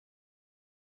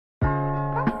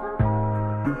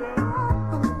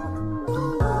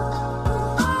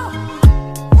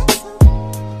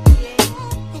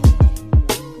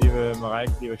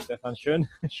Mareike, lieber Stefan. Schön,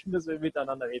 dass wir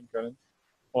miteinander reden können.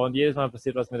 Und jedes Mal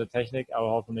passiert was mit der Technik,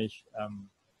 aber hoffentlich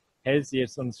hält sie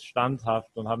jetzt uns standhaft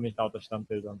und haben nicht lauter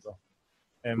Standbilder und so.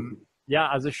 Ja,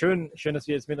 also schön, dass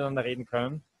wir jetzt miteinander reden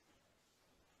können.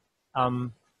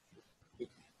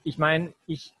 Ich meine,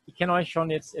 ich kenne euch schon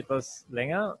jetzt etwas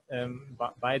länger,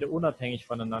 beide unabhängig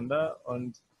voneinander,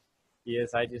 und ihr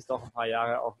seid jetzt doch ein paar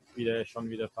Jahre auch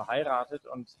schon wieder verheiratet,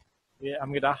 und wir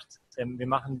haben gedacht, wir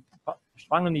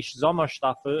fangen die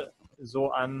Sommerstaffel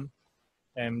so an,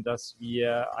 dass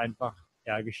wir einfach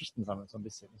Geschichten sammeln, so ein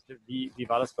bisschen. Wie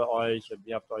war das bei euch?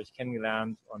 Wie habt ihr euch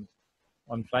kennengelernt?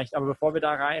 Und vielleicht, aber bevor wir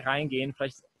da reingehen,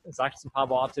 vielleicht sagt es ein paar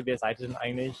Worte, wer seid ihr denn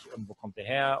eigentlich und wo kommt ihr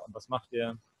her und was macht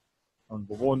ihr und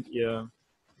wo wohnt ihr?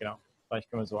 Genau, vielleicht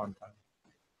können wir so anfangen.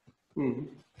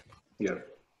 Ja.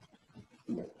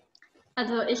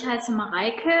 Also ich heiße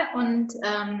Mareike und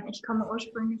ich komme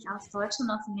ursprünglich aus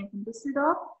Deutschland, aus der Nähe von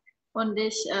Düsseldorf, und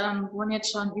ich wohne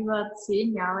jetzt schon über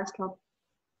 10 Jahre, ich glaube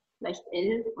vielleicht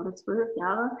 11 oder 12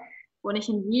 Jahre, wohne ich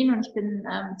in Wien, und ich bin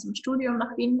zum Studium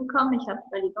nach Wien gekommen. Ich habe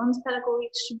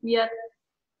Religionspädagogik studiert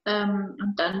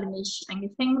und dann bin ich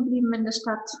eigentlich hängen geblieben in der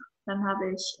Stadt. Dann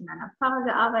habe ich in einer Pfarre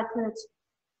gearbeitet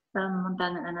und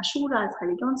dann in einer Schule als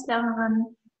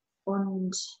Religionslehrerin.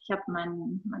 Und ich habe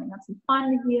meine ganzen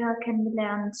Freunde hier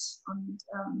kennengelernt und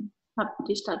habe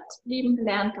die Stadt lieben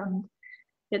gelernt, und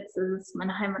jetzt ist es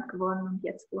meine Heimat geworden, und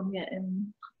jetzt wohnen wir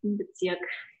im 3. Bezirk.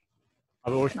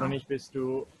 Aber ursprünglich bist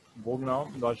du wo genau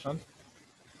in Deutschland?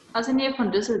 Aus der Nähe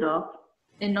von Düsseldorf,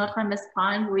 in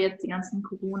Nordrhein-Westfalen, wo jetzt die ganzen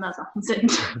Corona-Sachen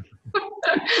sind.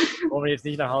 Wo man jetzt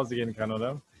nicht nach Hause gehen kann,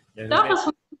 oder? Ja,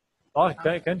 Doch,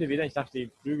 könnt ihr wieder? Ich dachte, die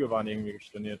Flüge waren irgendwie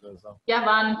storniert oder so. ja,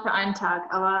 waren für einen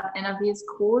Tag, aber NRW ist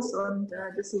groß und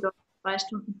Düsseldorf 2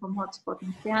 Stunden vom Hotspot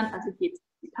entfernt, also geht's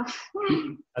wieder.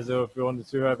 Also für unsere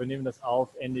Zuhörer, wir nehmen das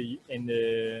auf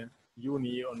Ende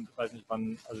Juni, und weiß nicht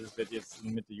wann, also es wird jetzt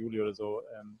Mitte Juli oder so,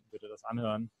 wird ihr das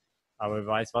anhören. Aber wer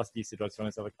weiß, was die Situation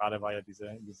ist, aber gerade war ja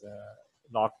diese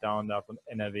Lockdown da von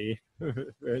NRW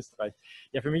für Österreich.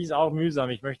 Ja, für mich ist es auch mühsam.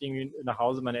 Ich möchte irgendwie nach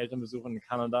Hause meine Eltern besuchen in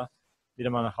Kanada, wieder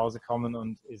mal nach Hause kommen,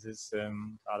 und es ist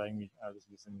gerade irgendwie alles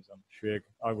ein bisschen mühsam, schwierig,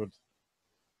 aber gut.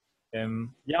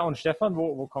 Ja, und Stefan,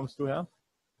 wo kommst du her?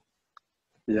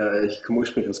 Ja, ich komme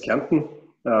ursprünglich aus Kärnten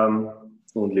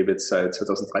und lebe jetzt seit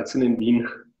 2013 in Wien.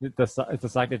 Das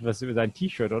sagt etwas über dein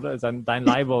T-Shirt, oder? Dein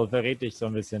Label verrät dich so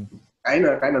ein bisschen.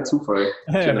 Reiner Zufall.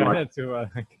 Reiner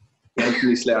Zufall.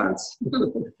 Kärnten ist Lerns.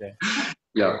 Okay.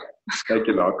 Ja,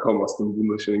 genau, komme aus dem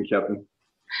wunderschönen Kärnten,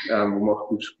 wo man auch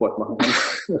gut Sport machen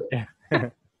kann.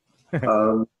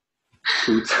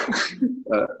 Gut,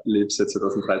 lebe seit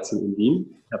 2013 in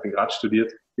Wien, habe in Graz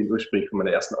studiert, bin ursprünglich von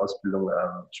meiner ersten Ausbildung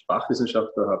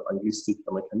Sprachwissenschaftler, habe Anglistik,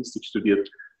 Amerikanistik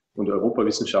studiert und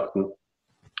Europawissenschaften,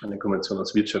 eine Kombination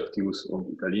aus Wirtschaft, Jus und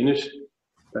Italienisch.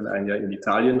 Dann ein Jahr in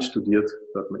Italien studiert,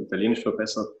 dort mein Italienisch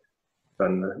verbessert,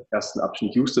 dann ersten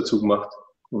Abschnitt Jus dazu gemacht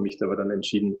und mich aber dann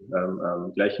entschieden,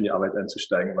 gleich in die Arbeit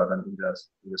einzusteigen, war dann in der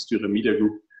Styria Media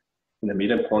Group in der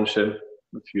Medienbranche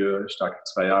für starke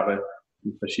 2 Jahre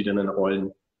in verschiedenen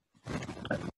Rollen.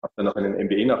 Habe dann noch einen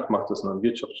MBA nachgemacht, also noch ein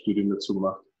Wirtschaftsstudium dazu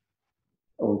gemacht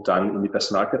und dann in die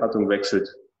Personalberatung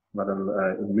gewechselt, war dann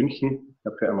in München,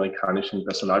 habe für amerikanischen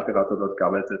Personalberater dort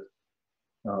gearbeitet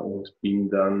und bin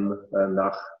dann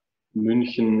nach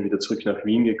München wieder zurück nach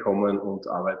Wien gekommen und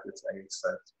arbeite jetzt eigentlich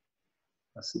seit,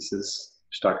 was ist es,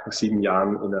 starken 7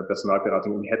 Jahren in der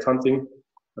Personalberatung im Headhunting,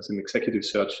 also im Executive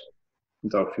Search,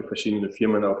 und auch für verschiedene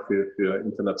Firmen, auch für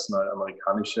international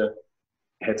amerikanische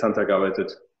Headhunter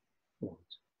gearbeitet. Und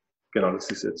genau, das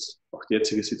ist jetzt auch die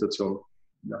jetzige Situation,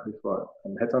 nach wie vor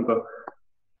ein Headhunter.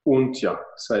 Und ja,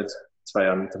 seit 2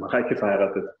 Jahren mit der Mareike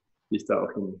verheiratet, die ich da auch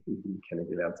in Wien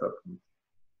kennengelernt habe. Und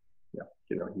ja,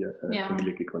 genau, hier eine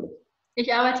Familie gegründet.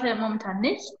 Ich arbeite momentan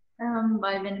nicht,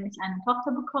 weil wir nämlich eine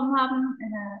Tochter bekommen haben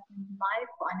im Mai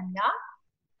vor einem Jahr.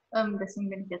 Deswegen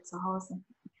bin ich jetzt zu Hause.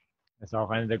 Das ist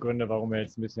auch einer der Gründe, warum wir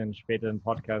jetzt ein bisschen später den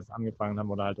Podcast angefangen haben,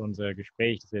 oder halt unser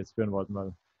Gespräch, das wir jetzt führen wollten,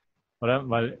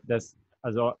 weil das,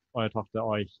 also eure Tochter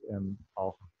euch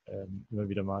auch immer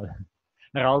wieder mal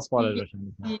herausfordert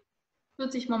wahrscheinlich. Die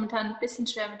tut sich momentan ein bisschen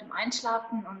schwer mit dem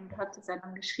Einschlafen und hat sehr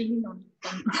lange geschrien, und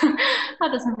dann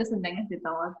hat es ein bisschen länger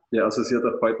gedauert. Ja, also sie hat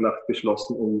auch heute Nacht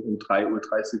beschlossen, um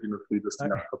 3:30 Uhr in der Früh, dass die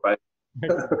Nacht vorbei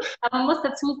ist. Aber man muss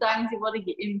dazu sagen, sie wurde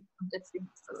geimpft, und deswegen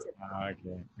ist das jetzt.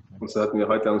 Okay. Und so hatten wir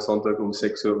heute am Sonntag um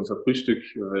 6 Uhr unser Frühstück,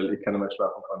 weil ich keiner mehr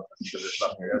schlafen konnte.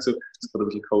 Also das ist gerade ein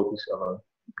bisschen chaotisch, aber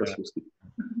ganz lustig.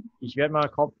 Ich werde mal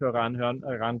Kopfhörer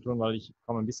rantun, weil ich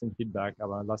komme ein bisschen Feedback,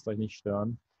 aber lasst euch nicht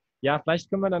stören. Ja, vielleicht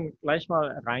können wir dann gleich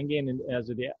mal reingehen in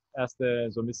also die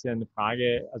erste so ein bisschen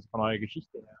Frage, also von eurer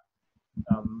Geschichte her.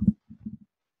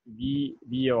 wie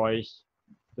ihr euch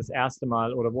das erste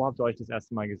Mal oder wo habt ihr euch das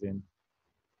erste Mal gesehen?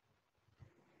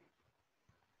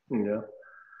 Ja,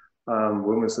 wo haben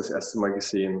wir uns das erste Mal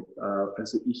gesehen?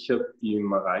 Also ich habe die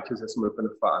Mareike das erste Mal bei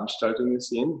einer Veranstaltung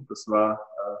gesehen. Das war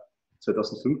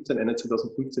 2015, Ende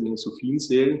 2015 in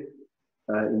Sophienseelen.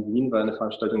 In Wien war eine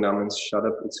Veranstaltung namens Shut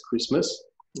Up, It's Christmas,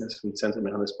 das vom Zentrum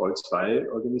Johannes II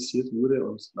organisiert wurde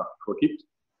und es nach wie vor gibt.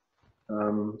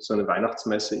 So eine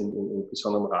Weihnachtsmesse in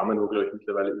besonderem Rahmen, wo, glaube ich,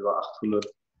 mittlerweile über 800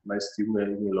 meist junge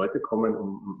Leute kommen,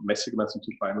 um Messe gemeinsam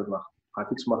zu feiern und nach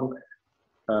Party zu machen.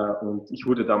 Und ich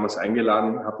wurde damals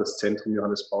eingeladen, habe das Zentrum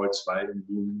Johannes Paul II in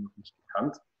Wien noch nicht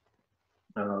gekannt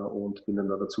und bin dann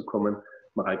da dazugekommen.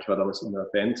 Mareike war damals in der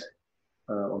Band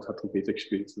und hat Trompete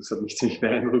gespielt. Das hat mich ziemlich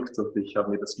beeindruckt und ich habe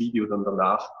mir das Video dann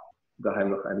danach daheim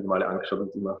noch einige Male angeschaut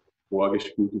und immer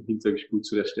vorgespult und hintergespult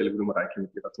zu der Stelle, wo Mareike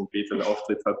mit ihrer Trompete einen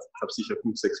Auftritt hat. Ich habe sicher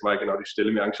 5, 6 Mal genau die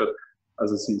Stelle mir angeschaut.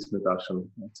 Also sie ist mir da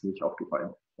schon ziemlich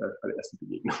aufgefallen bei der ersten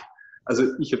Begegnung.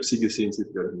 Also ich habe sie gesehen, sie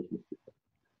hat mich nicht gesehen.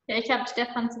 Ja, ich habe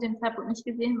Stefan zu dem Zeitpunkt nicht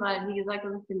gesehen, weil, wie gesagt,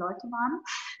 so viele Leute waren.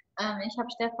 Ich habe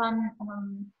Stefan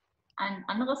ein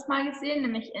anderes Mal gesehen,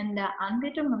 nämlich in der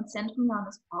Anbetung im Zentrum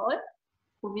Johannes Paul,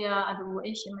 wo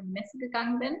ich immer in die Messe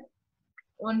gegangen bin.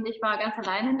 Und ich war ganz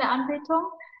allein in der Anbetung.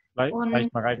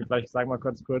 Vielleicht Mareike, vielleicht sag mal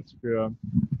kurz für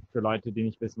Leute, die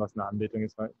nicht wissen, was eine Anbetung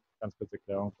ist, ganz kurze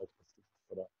Erklärung.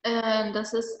 Oder?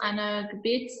 Das ist eine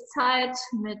Gebetszeit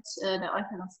mit der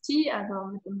Eucharistie,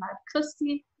 also mit dem Leib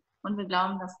Christi. Und wir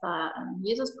glauben, dass da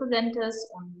Jesus präsent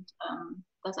ist und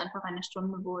das ist einfach eine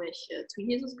Stunde, wo ich zu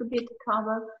Jesus gebetet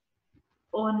habe.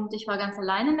 Und ich war ganz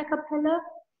allein in der Kapelle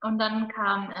und dann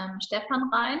kam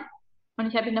Stefan rein und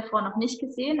ich habe ihn davor noch nicht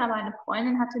gesehen, aber eine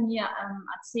Freundin hatte mir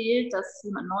erzählt, dass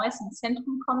jemand Neues ins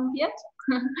Zentrum kommen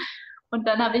wird. Und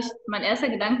dann mein erster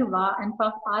Gedanke war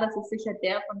einfach, das ist sicher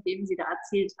der, von dem sie da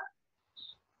erzählt hat.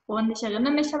 Und ich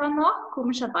erinnere mich aber noch,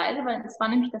 komischerweise, weil es war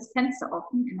nämlich das Fenster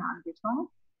offen in der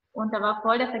Anbetung. Und da war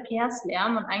voll der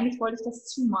Verkehrslärm und eigentlich wollte ich das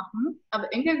zumachen,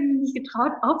 aber irgendwie habe ich mich nicht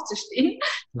getraut aufzustehen,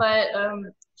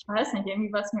 weil, ich weiß nicht,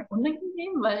 irgendwie war es mir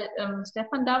unangenehm, weil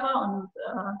Stefan da war und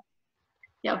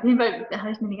ja, auf jeden Fall, da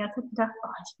habe ich mir die ganze Zeit gedacht,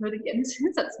 ich würde gerne das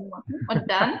Fenster zumachen.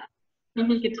 Und dann habe ich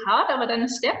mich getraut, aber dann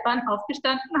ist Stefan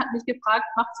aufgestanden, hat mich gefragt,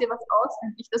 macht dir was aus,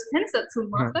 wenn ich das Fenster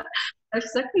zumache? Da habe ich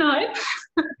gesagt, nein.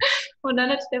 Und dann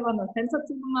hat Stefan das Fenster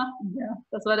zugemacht. Und ja,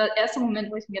 das war der erste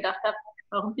Moment, wo ich mir gedacht habe,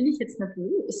 warum bin ich jetzt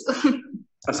nervös?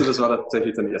 Also das war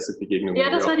tatsächlich dann die erste Begegnung, ja,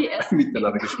 das wo war die wir erste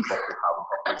miteinander gesprochen haben.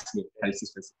 Kann ich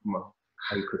das Fenster zumachen?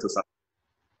 Eine kurze Sache.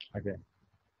 Okay.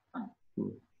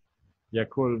 Ja,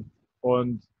 cool.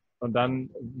 Und dann,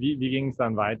 wie ging es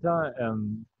dann weiter?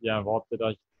 Wo habt ihr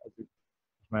euch, also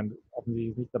ich meine,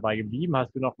 offensichtlich ist nicht dabei geblieben.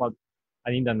 Hast du nochmal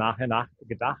an ihn dann nachher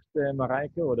gedacht,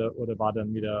 Mareike, oder war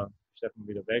dann wieder Stefan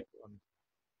wieder weg?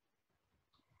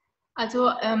 Also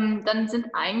dann sind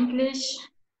eigentlich,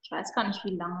 ich weiß gar nicht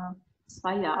wie lange,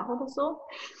 2 Jahre oder so.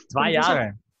 2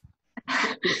 Jahre?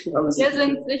 Wir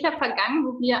sind sicher vergangen,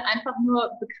 wo wir einfach nur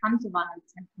Bekannte waren im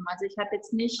Zentrum. Also ich habe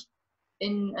jetzt nicht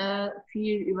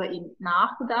viel über ihn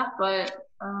nachgedacht, weil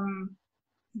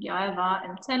er war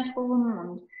im Zentrum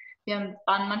und wir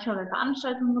waren manchmal bei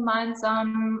Veranstaltungen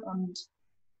gemeinsam und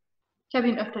ich habe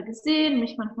ihn öfter gesehen,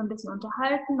 mich manchmal ein bisschen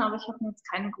unterhalten, aber ich habe mir jetzt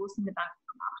keine großen Gedanken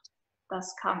gemacht.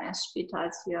 Das kam erst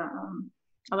später,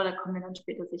 aber da kommen wir dann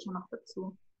später sicher noch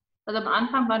dazu. Also am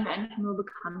Anfang waren wir eigentlich nur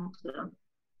Bekannte.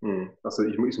 Also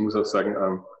ich muss auch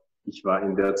sagen, ich war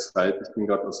in der Zeit, ich bin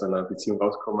gerade aus einer Beziehung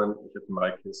rausgekommen, ich habe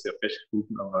Mareike sehr fest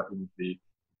gefunden, aber irgendwie,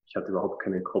 ich hatte überhaupt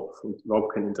keinen Kopf und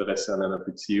überhaupt kein Interesse an einer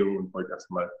Beziehung und wollte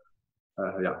erstmal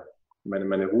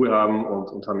meine Ruhe haben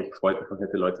und habe mich gefreut, einfach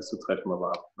nette Leute zu treffen,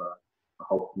 aber habe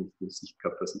überhaupt nicht die Sicht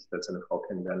gehabt, dass ich da jetzt eine Frau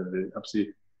kennenlernen will. Ich habe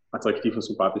sie attraktiv und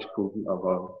sympathisch gefunden,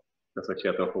 aber das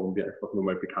erklärt auch, warum wir einfach nur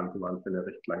mal Bekannte waren für eine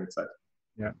recht lange Zeit.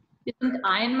 Ja. Wir sind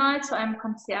einmal zu einem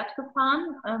Konzert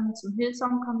gefahren, zum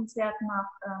Hillsong-Konzert nach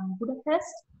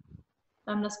Budapest.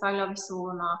 Das war, glaube ich,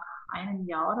 so nach einem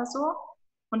Jahr oder so.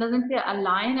 Und da sind wir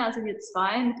alleine, also wir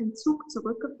 2, mit dem Zug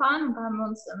zurückgefahren und da haben wir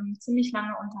uns ziemlich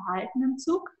lange unterhalten im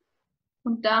Zug.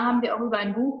 Und da haben wir auch über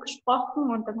ein Buch gesprochen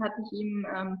und dann hatte ich ihm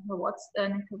per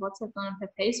WhatsApp, nicht per WhatsApp, sondern per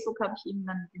Facebook habe ich ihm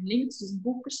dann den Link zu diesem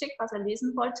Buch geschickt, was er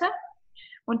lesen wollte.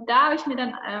 Und da habe ich mir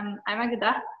dann einmal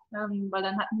gedacht, weil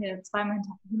dann hatten wir 2-mal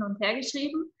hin und her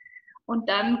geschrieben und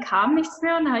dann kam nichts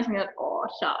mehr und da habe ich mir gedacht,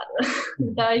 schade.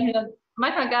 Da habe ich mir dann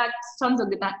manchmal gab es schon so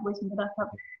Gedanken, wo ich mir gedacht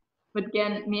habe, ich würde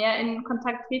gerne mehr in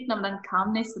Kontakt treten, aber dann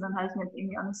kam nichts und dann habe ich mir jetzt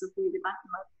irgendwie auch nicht so viele Gedanken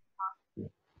gemacht.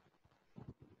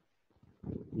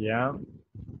 Ja.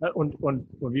 Und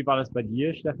wie war das bei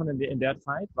dir, Stefan, in der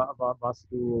Zeit? Warst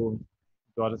du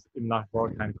hattest im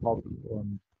Nachhinein keinen Kopf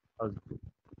und also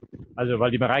Also,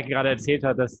 weil die Mareike gerade erzählt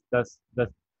hat, dass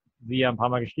sie ja ein paar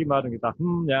Mal geschrieben hat und gesagt,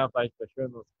 ja, vielleicht wäre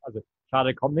schön, also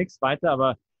schade, kommt nichts weiter,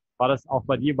 aber war das auch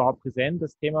bei dir überhaupt präsent,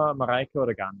 das Thema Mareike,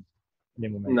 oder gar nicht in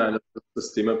dem Moment? Nein,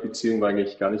 das Thema Beziehung war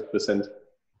eigentlich gar nicht präsent,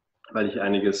 weil ich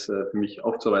einiges für mich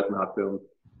aufzuarbeiten hatte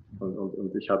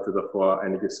und ich hatte davor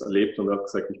einiges erlebt und habe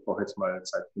gesagt, ich brauche jetzt mal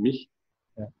Zeit für mich.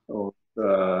 Ja. Und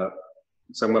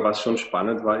sagen wir, was schon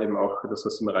spannend war, eben auch das,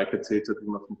 was die Mareike erzählt hat, wie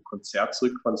wir vom Konzert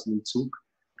zurückfahren, so im Zug,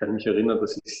 kann ich mich erinnern,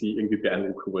 dass ich sie irgendwie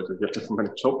beeindrucken wollte. Ich habe von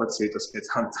meinem Job erzählt, dass ich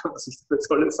jetzt handhabe, dass ich so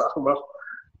tolle Sachen mache.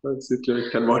 Sie hat, glaube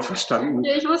ich, kein Wort verstanden.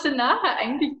 Ja, ich wusste nachher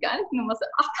eigentlich gar nicht mehr, was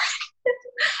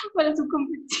weil das so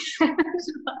kompliziert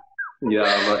war. Ja,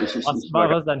 aber ich war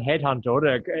was ein Headhunter,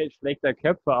 oder? Schlägt der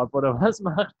Köpfe ab, oder was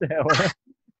macht der? Oder?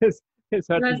 Es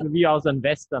hört sich so wie aus einem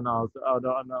Western aus,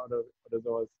 oder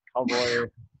sowas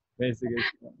Cowboy-mäßiges.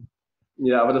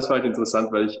 Ja, aber das war halt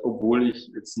interessant, weil obwohl ich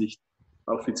jetzt nicht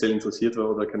offiziell interessiert war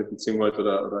oder keine Beziehung wollte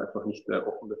oder einfach nicht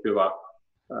offen dafür war,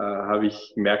 habe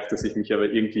ich gemerkt, dass ich mich aber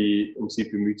irgendwie um sie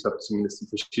bemüht habe, zumindest in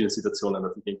verschiedenen Situationen,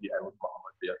 dass ich irgendwie Eindruck machen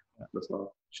wollte. Ja. Das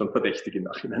war schon verdächtig im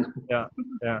Nachhinein. Ja.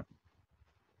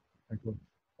 Okay.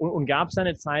 Und gab es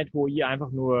eine Zeit, wo ihr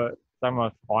einfach nur, sagen wir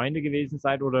mal, Freunde gewesen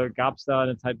seid, oder gab es da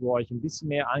eine Zeit, wo euch ein bisschen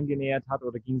mehr angenähert hat,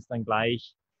 oder ging es dann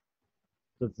gleich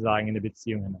sozusagen in eine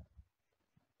Beziehung hinein?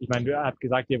 Ich meine, du hast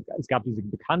gesagt, es gab diese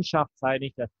Bekanntschaftszeit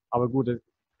nicht, aber gute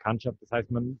Bekanntschaft, das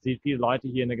heißt, man sieht viele Leute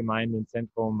hier in der Gemeinde, im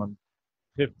Zentrum, man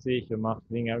trifft sich und macht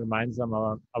Dinge gemeinsam,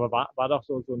 aber war doch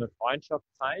so eine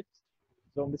Freundschaftszeit,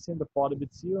 so ein bisschen bevor die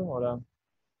Beziehung, oder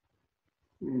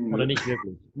nicht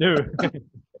wirklich? Nö.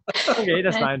 Okay,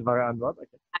 das ist eine einfache Antwort.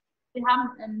 Okay. Wir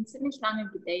haben ziemlich lange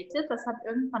gedatet, das hat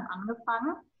irgendwann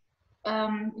angefangen.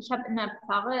 Ich habe in der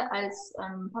Pfarre als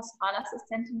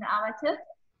Pastoralassistentin gearbeitet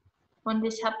und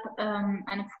ich habe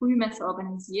eine Frühmesse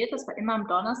organisiert, das war immer am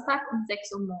Donnerstag um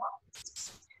 6 Uhr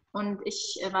morgens. Und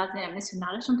ich war sehr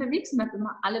missionarisch unterwegs und habe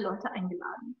immer alle Leute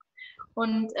eingeladen.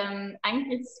 Und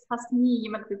eigentlich ist fast nie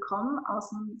jemand gekommen aus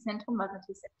dem Zentrum, weil es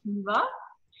natürlich sehr früh war.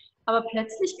 Aber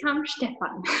plötzlich kam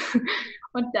Stefan.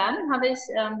 Und dann habe ich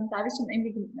schon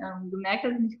irgendwie gemerkt,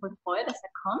 dass ich mich voll freue, dass er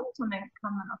kommt. Und er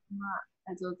kam dann auch immer,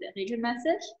 also sehr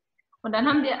regelmäßig. Und dann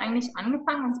haben wir eigentlich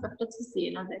angefangen, uns öfter zu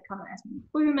sehen. Also er kam erst in die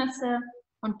Frühmesse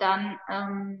und dann,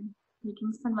 wie ging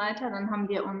es dann weiter? Dann haben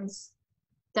wir uns,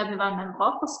 wir waren beim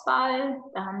Brauchhausball,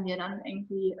 da haben wir dann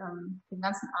irgendwie den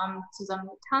ganzen Abend zusammen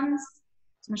getanzt.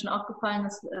 Es ist mir schon aufgefallen,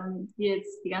 dass wir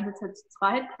jetzt die ganze Zeit zu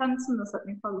zweit tanzen. Das hat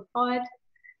mich voll gefreut.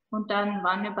 Und dann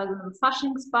waren wir bei so einem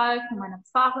Faschingsball von meiner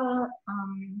Pfarre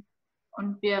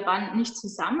und wir waren nicht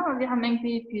zusammen, aber wir haben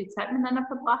irgendwie viel Zeit miteinander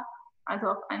verbracht, also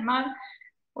auf einmal.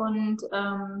 Und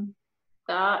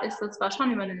das war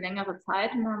schon über eine längere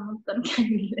Zeit und haben uns dann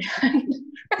kennengelernt.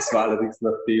 Das war allerdings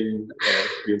nachdem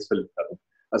wir uns verliebt hatten.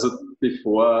 Also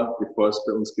bevor es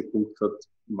bei uns gefunkt hat,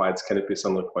 war jetzt keine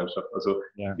besondere Freundschaft. Also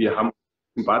wir haben uns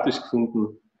sympathisch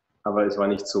gefunden, aber es war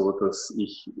nicht so, dass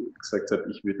ich gesagt habe,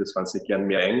 ich würde es wahnsinnig gern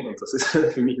mehr eng. Und das ist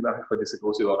für mich nach wie vor diese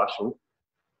große Überraschung.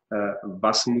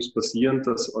 Was muss passieren,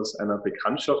 dass aus einer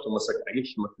Bekanntschaft, und man sagt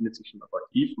eigentlich, man findet sich schon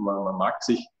attraktiv, man mag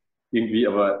sich irgendwie,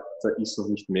 aber da ist noch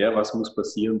nicht mehr. Was muss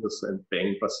passieren, dass so ein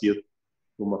Bang passiert,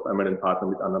 wo man auf einmal den Partner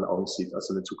mit anderen Augen sieht,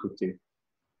 also eine zukünftigen.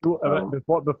 Du, aber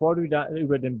bevor du da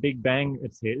über den Big Bang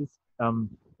erzählst,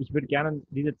 ich würde gerne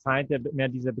diese Zeit mehr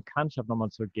dieser Bekanntschaft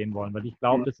nochmal zurückgehen wollen, weil ich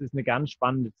glaube, das ist eine ganz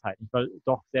spannende Zeit, weil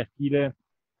doch sehr viele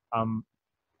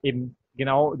eben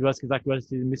genau, du hast gesagt, du hast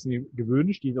dir ein bisschen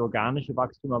gewünscht, diese organische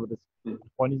Wachstum, aber das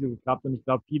hat vorhin nicht so geklappt und ich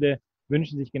glaube, viele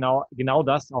wünschen sich genau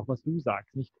das, auch was du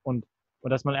sagst, nicht? Und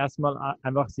dass man erstmal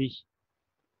einfach sich,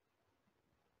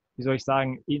 wie soll ich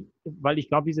sagen, weil ich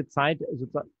glaube, diese Zeit,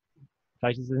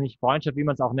 vielleicht ist es nicht Freundschaft, wie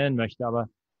man es auch nennen möchte, aber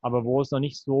wo es noch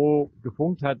nicht so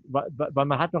gefunkt hat, weil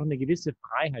man hat doch eine gewisse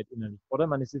Freiheit innerlich, oder?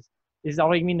 Es ist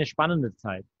auch irgendwie eine spannende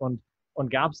Zeit. Und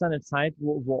gab es da eine Zeit,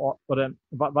 oder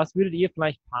was würdet ihr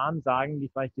vielleicht Paaren sagen, die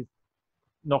vielleicht jetzt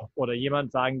noch, oder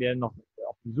jemand sagen, der noch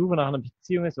auf der Suche nach einer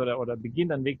Beziehung ist oder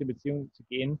beginnt, einen Weg der Beziehung zu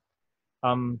gehen,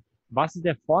 was ist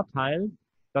der Vorteil,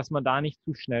 dass man da nicht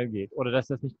zu schnell geht oder dass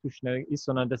das nicht zu schnell ist,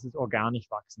 sondern dass es organisch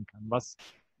wachsen kann?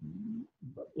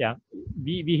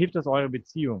 Wie hilft das eure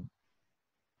Beziehung?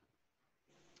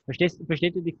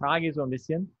 Versteht ihr die Frage so ein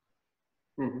bisschen?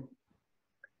 Mhm.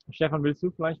 Stefan, willst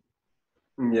du vielleicht?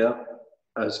 Ja,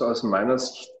 also aus meiner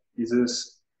Sicht ist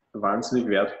es wahnsinnig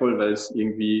wertvoll, weil es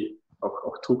irgendwie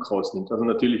auch Druck rausnimmt. Also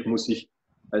natürlich muss ich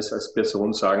als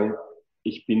Person sagen,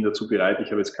 ich bin dazu bereit,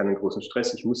 ich habe jetzt keinen großen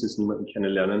Stress, ich muss jetzt niemanden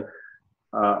kennenlernen,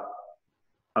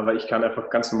 aber ich kann einfach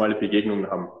ganz normale Begegnungen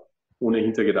haben, ohne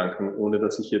Hintergedanken, ohne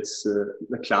dass ich jetzt,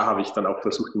 na klar habe ich dann auch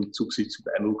versucht, im Zug sich zu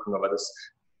beeindrucken, aber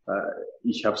das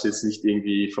Ich habe es jetzt nicht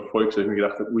irgendwie verfolgt, weil ich mir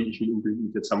gedacht habe, ui, ich will unbedingt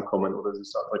mit dir zusammenkommen oder es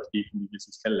ist so attraktiv und ich will es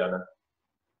jetzt kennenlernen.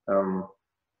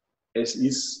 Es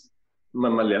ist,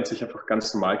 man lernt sich einfach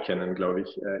ganz normal kennen, glaube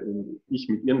ich. Ich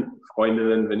mit ihren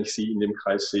Freundinnen, wenn ich sie in dem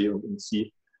Kreis sehe und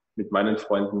sie mit meinen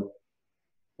Freunden.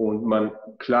 Und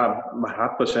klar, man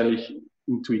hat wahrscheinlich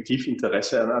intuitiv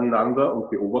Interesse aneinander und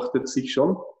beobachtet sich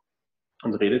schon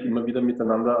und redet immer wieder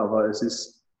miteinander, aber es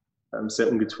ist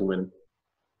sehr ungezwungen.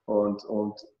 Und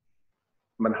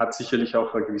man hat sicherlich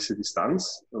auch eine gewisse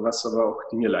Distanz, was aber auch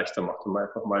Dinge leichter macht, wenn man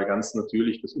einfach mal ganz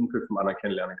natürlich das Umfeld vom anderen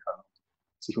kennenlernen kann,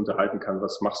 sich unterhalten kann,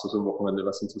 was machst du so am Wochenende,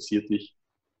 was interessiert dich,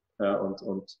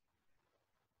 und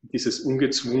dieses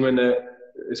Ungezwungene,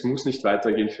 es muss nicht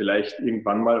weitergehen, vielleicht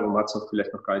irgendwann mal, und man hat es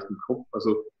vielleicht noch gar nicht im Kopf,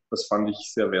 also das fand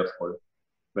ich sehr wertvoll,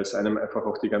 weil es einem einfach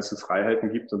auch die ganzen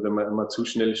Freiheiten gibt und wenn man immer zu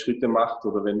schnell Schritte macht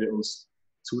oder wenn wir uns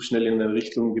zu schnell in eine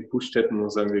Richtung gepusht hätten und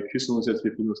sagen, wir küssen uns jetzt,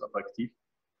 wir finden uns attraktiv,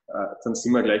 dann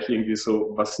sind wir gleich irgendwie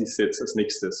so, was ist jetzt als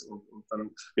nächstes? Und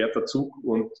dann fährt der Zug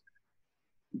und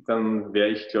dann wäre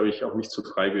ich, glaube ich, auch nicht so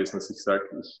frei gewesen, dass ich sage,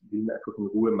 ich will einfach in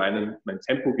Ruhe mein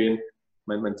Tempo gehen.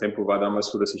 Mein Tempo war damals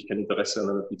so, dass ich kein Interesse an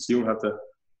einer Beziehung hatte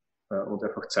und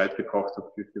einfach Zeit gebraucht habe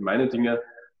für meine Dinge.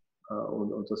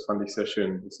 Und das fand ich sehr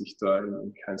schön, dass ich da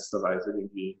in keinster Weise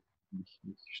irgendwie mich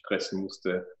stressen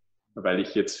musste, weil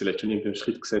ich jetzt vielleicht schon irgendeinen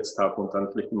Schritt gesetzt habe und dann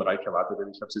vielleicht im Mareike erwartet habe,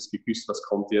 ich habe es jetzt geküsst, was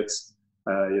kommt jetzt?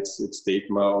 Jetzt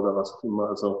date mal oder was auch immer.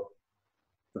 Also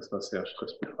das war sehr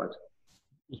stressbefreit.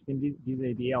 Ich finde diese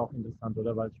Idee auch interessant,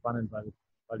 oder? Weil es spannend, weil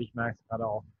ich merke es gerade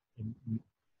auch im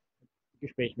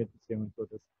Gespräch mit Beziehungen so,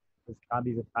 dass gerade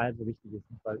diese Freiheit so wichtig ist,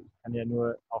 weil ich kann ja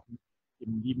nur auch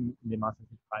eben lieben in dem Maße,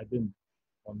 dass ich frei bin.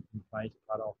 Und weil ich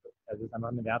gerade auch, also es ist einfach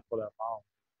eine wertvolle Erfahrung.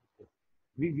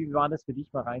 Wie war das für dich,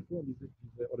 Mareike?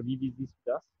 Oder wie siehst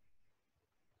du das?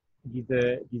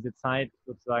 Diese Zeit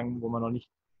sozusagen, wo man noch nicht,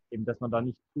 eben, dass man da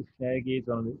nicht zu schnell geht,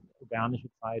 sondern eine organische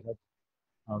Zeit hat,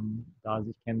 da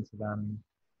sich kennenzulernen.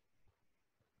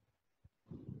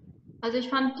 Also ich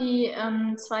fand die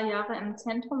 2 Jahre im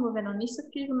Zentrum, wo wir noch nicht so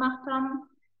viel gemacht haben,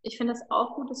 ich finde es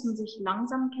auch gut, dass man sich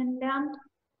langsam kennenlernt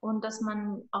und dass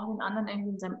man auch den anderen irgendwie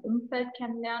in seinem Umfeld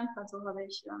kennenlernt. Also habe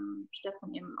ich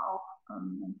Stefan eben auch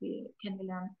irgendwie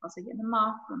kennengelernt, was er gerne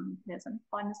macht und wer seine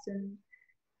Freunde sind.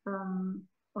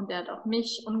 Und er hat auch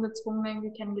mich ungezwungen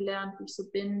irgendwie kennengelernt, wie ich so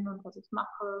bin und was ich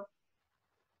mache.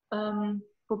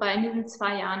 Wobei in diesen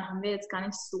 2 Jahren haben wir jetzt gar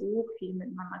nicht so viel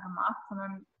miteinander gemacht,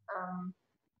 sondern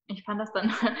ich fand das dann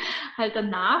halt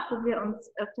danach, wo wir uns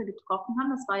öfter getroffen haben,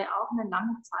 das war ja auch eine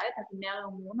lange Zeit, also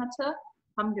mehrere Monate,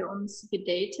 haben wir uns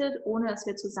gedatet, ohne dass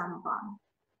wir zusammen waren.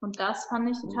 Und das fand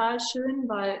ich total schön,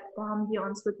 weil da haben wir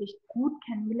uns wirklich gut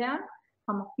kennengelernt,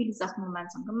 haben auch viele Sachen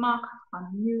gemeinsam gemacht,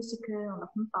 waren im Musical und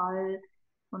auf dem Ball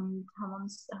und haben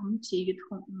Tee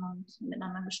getrunken und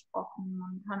miteinander gesprochen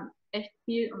und haben echt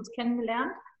viel uns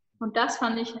kennengelernt. Und das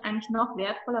fand ich eigentlich noch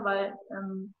wertvoller, weil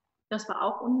das war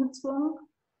auch ungezwungen.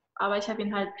 Aber ich habe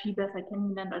ihn halt viel besser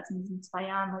kennengelernt als in diesen 2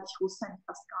 Jahren, weil ich wusste eigentlich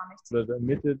fast gar nichts. Oder in der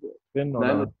Mitte drin?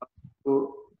 Oder? Nein,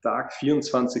 so Tag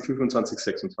 24, 25,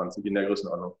 26 in der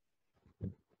Größenordnung.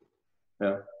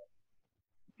 Ja.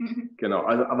 Genau,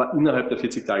 also, aber innerhalb der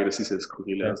 40 Tage, das ist ja das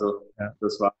Skurrile. Also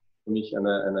das war für mich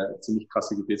eine ziemlich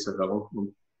krasse Gebetserhörung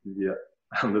und wir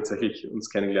haben tatsächlich uns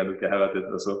kennengelernt und geheiratet.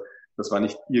 Also das war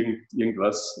nicht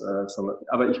irgendwas, sondern,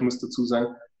 aber ich muss dazu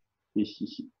sagen,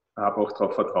 ich habe auch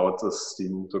darauf vertraut, dass die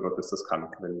Mutter Gottes das kann.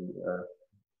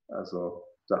 Also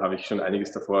da habe ich schon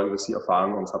einiges davor über sie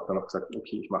erfahren und habe dann auch gesagt,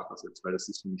 okay, ich mache das jetzt, weil das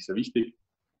ist für mich sehr wichtig.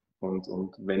 Und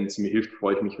wenn sie mir hilft,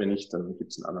 freue ich mich, wenn nicht, dann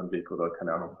gibt es einen anderen Weg oder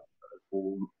keine Ahnung,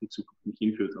 wo die Zukunft mich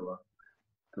hinführt, aber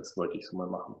das wollte ich so mal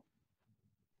machen.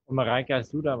 Und Mareike,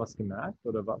 hast du da was gemerkt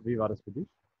oder wie war das für dich?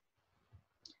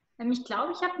 Ich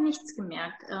glaube, ich habe nichts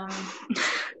gemerkt. Ich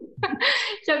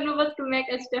habe nur was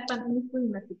gemerkt, als Stefan in die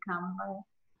Frühmesse kam, weil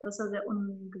das war sehr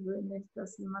ungewöhnlich,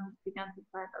 dass jemand die ganze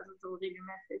Zeit, also so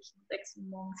regelmäßig um 6 Uhr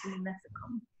morgens in die Messe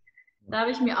kommt. Da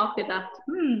habe ich mir auch gedacht,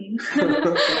 vielleicht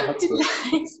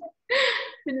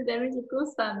findet er mich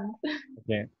interessant.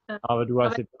 Okay, aber du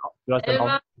hast dann auch nichts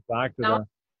gesagt, oder?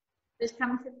 Ich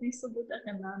kann mich jetzt nicht so gut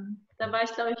erinnern. Da war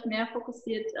ich, glaube ich, mehr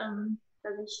fokussiert,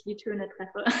 dass ich die Töne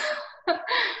treffe.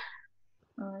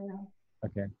 Ja.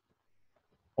 Okay.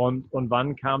 Und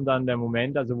wann kam dann der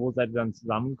Moment, also wo seid ihr dann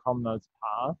zusammengekommen als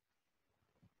Paar?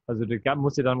 Also da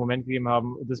muss ja dann einen Moment gegeben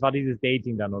haben, das war dieses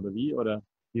Dating dann, oder wie? Oder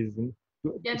wir haben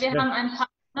ein paar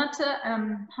Monate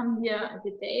haben wir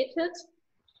gedatet.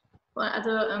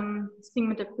 Also es fing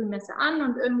mit der Frühmesse an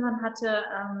und irgendwann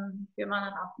wir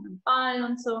waren dann auf einem Ball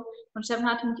und so. Und Stefan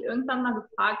hatte mich irgendwann mal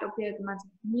gefragt, ob wir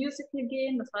gemeinsam ins Musical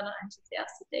gehen. Das war dann eigentlich das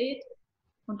erste Date.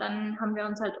 Und dann haben wir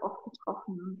uns halt oft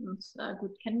getroffen und uns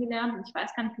gut kennengelernt. Und ich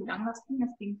weiß gar nicht, wie lange das ging.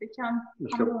 Es ging sicher ein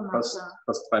Ich paar glaube Monate.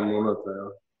 fast 3 Monate,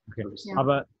 ja. Okay. Ja.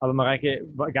 Aber Mareike,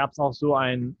 gab es auch so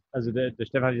also der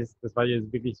Stefan, das war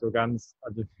jetzt wirklich so ganz,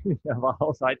 also er war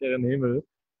aus heiterem Himmel,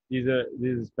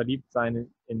 dieses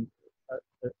Verliebtsein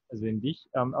also in dich.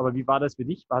 Aber wie war das für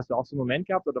dich? Hast du auch so einen Moment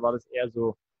gehabt oder war das eher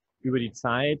so über die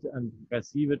Zeit, eine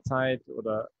aggressive Zeit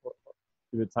oder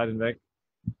über die Zeit hinweg?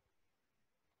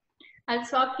 Also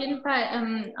es war auf jeden Fall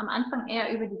am Anfang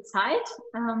eher über die Zeit.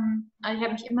 Also ich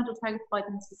habe mich immer total gefreut,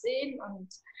 ihn zu sehen und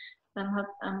dann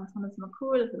fand es immer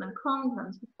cool, dass er dann kommt, habe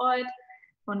mich gefreut.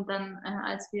 Und dann,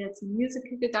 als wir zum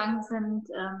Musical gegangen sind,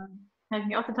 habe ich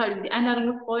mich auch total über die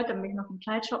Einladung gefreut. Dann bin ich noch im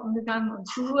Kleid shoppen gegangen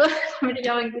und Schuhe, damit ich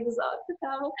auch ein gutes Outfit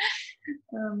habe.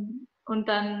 Und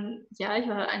dann, ja, ich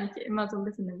war eigentlich immer so ein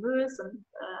bisschen nervös und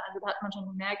also da hat man schon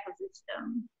gemerkt, dass ich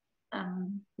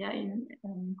ja,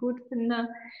 ihn gut finde.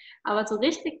 Aber so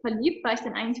richtig verliebt war ich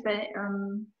dann eigentlich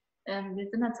wir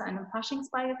sind dann zu einem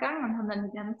Faschingsball gegangen und haben dann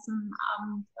den ganzen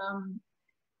Abend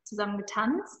zusammen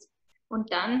getanzt.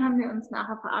 Und dann haben wir uns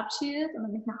nachher verabschiedet und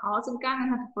dann bin ich nach Hause gegangen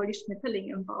und hatte voll die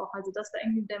Schmetterlinge im Bauch. Also das war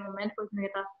irgendwie der Moment, wo ich mir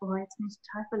gedacht habe, boah, jetzt bin ich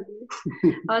total verliebt.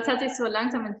 Aber es hat sich so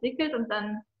langsam entwickelt und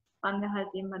dann waren wir halt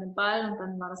eben bei dem Ball und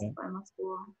dann war das auf einmal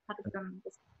so, hatte ich dann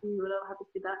das Gefühl oder habe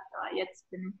ich gedacht, jetzt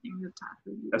bin ich irgendwie total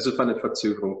verliebt. Also es war eine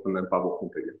Verzögerung von ein paar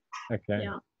Wochen. Okay.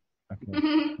 Ja.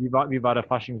 Okay. Wie war der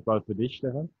Faschingsball für dich,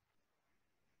 Stefan?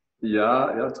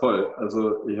 Ja, toll.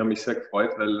 Also ich habe mich sehr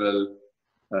gefreut, weil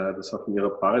das war von ihrer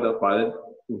Paare der Ball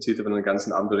und sie hat aber den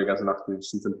ganzen Abend oder die ganze Nacht, wir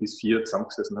sind dann bis 4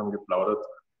 zusammengesessen, haben geplaudert.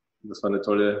 Und das war eine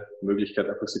tolle Möglichkeit,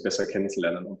 einfach sie besser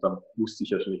kennenzulernen. Und dann wusste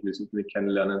ich ja schon, ich will sie unbedingt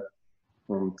kennenlernen.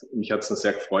 Und mich hat es dann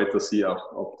sehr gefreut, dass sie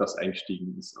auch auf das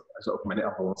eingestiegen ist. Also auf meine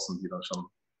Avancen, die dann schon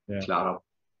klarer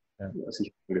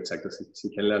sich gezeigt, dass ich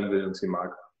sie kennenlernen will und sie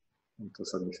mag. Und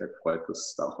das hat mich sehr gefreut,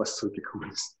 dass da auch was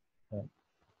zurückgekommen ist. Ja.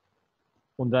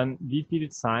 Und dann, wie viel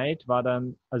Zeit war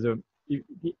dann, also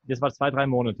das war 2-3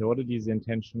 Monate, oder? Diese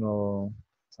Intentional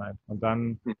Zeit. Und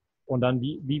dann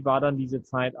wie war dann diese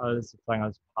Zeit sozusagen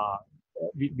als Paar?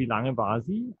 Wie lange war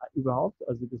sie überhaupt?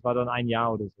 Also das war dann 1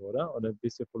 Jahr oder so, oder? Oder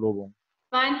bis zur Verlobung?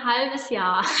 War ein halbes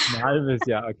Jahr. Ein halbes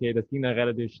Jahr, okay, das ging dann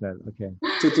relativ schnell, okay.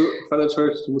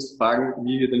 Du musst fragen,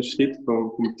 wie wir den Schritt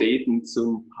vom Daten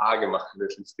zum Paar gemacht haben.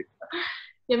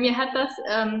 Ja, mir hat das,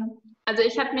 also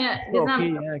ich habe mir, wir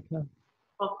Okay, sind ja, klar.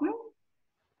 offen.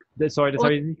 Sorry, das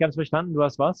habe ich nicht ganz verstanden. Du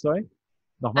hast was? Sorry?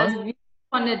 Nochmal? Also wie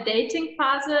von der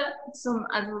Dating-Phase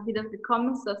also wie das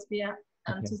gekommen ist, dass wir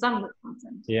zusammengekommen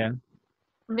sind. Ja. Yeah.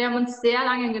 Und wir haben uns sehr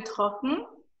lange getroffen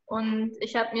und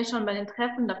ich habe mir schon bei den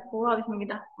Treffen davor, habe ich mir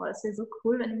gedacht, boah, es wäre so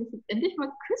cool, wenn er mich jetzt endlich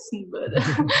mal küssen würde.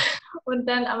 Und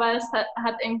dann, aber es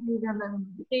hat irgendwie, wir haben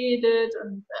dann geredet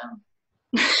und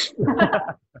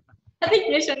hatte ich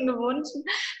mir schon gewünscht,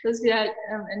 dass wir halt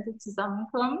endlich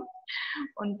zusammenkommen.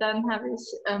 Und dann habe ich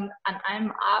an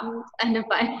einem Abend eine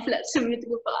Weinflasche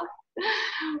mitgebracht.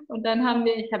 Und dann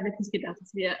ich habe jetzt nicht gedacht,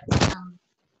 dass wir,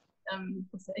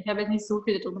 ich habe jetzt nicht so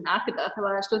viel darüber nachgedacht,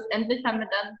 aber schlussendlich haben wir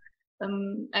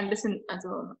dann ein bisschen, also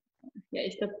ja,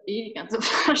 ich glaube die ganze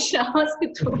Flasche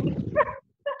ausgetrunken.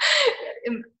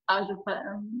 Im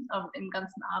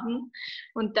ganzen Abend.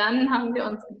 Und dann haben wir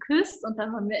uns geküsst und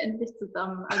dann waren wir endlich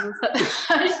zusammen. Also es hat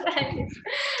eigentlich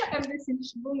ein bisschen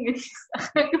Schwung in die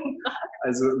Sache gebracht.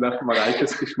 Also nach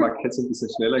Mareikes Geschmack hätte es ein bisschen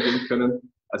schneller gehen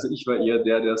können. Also ich war eher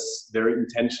der es very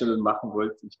intentional machen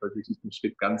wollte. Ich wollte wirklich den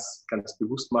Schritt ganz, ganz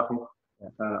bewusst machen,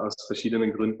 aus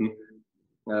verschiedenen Gründen.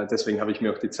 Deswegen habe ich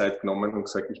mir auch die Zeit genommen und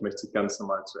gesagt, ich möchte sie ganz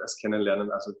normal zuerst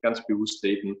kennenlernen, also ganz bewusst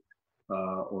daten.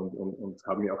 Und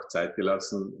habe mir auch Zeit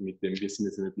gelassen mit dem, wir sind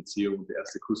jetzt in einer Beziehung und der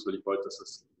erste Kuss, weil ich wollte, dass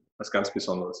es was ganz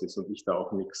Besonderes ist und ich da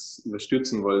auch nichts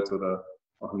überstürzen wollte oder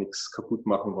auch nichts kaputt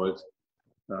machen wollte,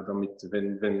 damit,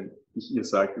 wenn ich ihr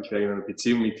sage, ich wäre in einer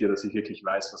Beziehung mit dir, dass ich wirklich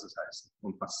weiß, was es heißt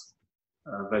und was,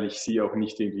 weil ich sie auch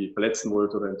nicht irgendwie verletzen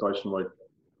wollte oder enttäuschen wollte.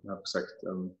 Ich habe gesagt,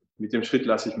 mit dem Schritt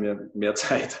lasse ich mir mehr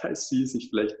Zeit, als sie sich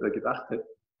vielleicht gedacht hätte,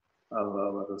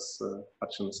 aber das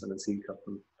hat schon seinen Sinn gehabt.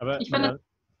 Ich fand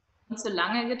uns so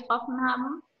lange getroffen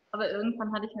haben, aber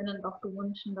irgendwann hatte ich mir dann doch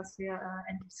gewünscht, dass wir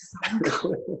endlich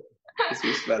zusammenkommen. Das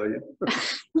ist leider jetzt.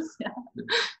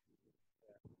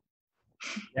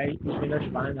 Ja, ich finde das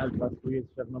spannend, halt, was du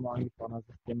jetzt nochmal angesprochen hast,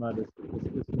 das Thema, das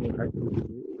ist mir halt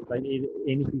vielleicht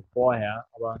ähnlich wie vorher,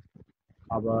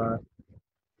 aber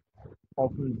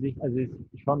offensichtlich, also ist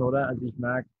schon, oder? Also ich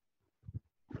merke,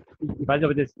 ich weiß nicht,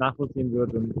 ob ich das nachvollziehen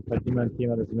würde und das ist halt immer ein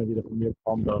Thema, das immer wieder von mir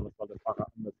kommt, oder was soll der Pfarrer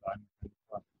anders sagen?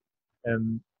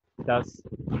 Dass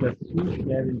zu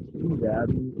schnell intim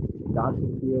werden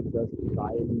dazu führt, dass die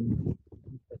beiden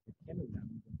nicht besser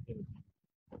kennenlernen.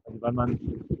 Also weil man,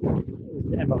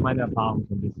 ist einfach meine Erfahrung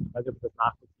so ein bisschen. Ich weiß nicht, ob ich das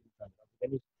nachvollziehen kann.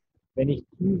 Also wenn ich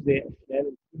zu sehr schnell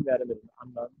im Team werde mit dem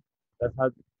anderen, das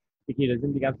halt, okay, da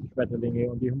sind die ganzen Schmetterlinge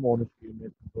und die Hormone spielen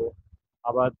mit und so.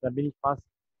 Aber dann bin ich fast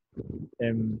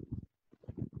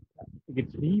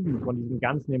getrieben von diesen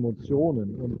ganzen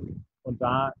Emotionen. Und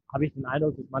da habe ich den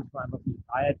Eindruck, dass manchmal einfach die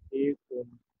Freiheit fehlt,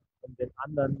 um den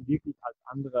anderen wirklich als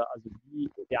andere, also wie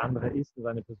der andere ist, und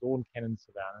seine Person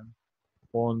kennenzulernen.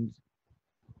 Und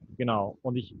genau,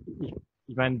 und ich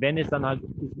meine, wenn es dann halt,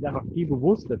 ist es einfach viel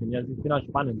bewusster, finde ich. Also ich finde halt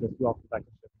spannend, dass du auch gesagt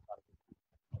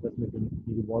hast, das mit dem,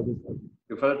 wie du wolltest.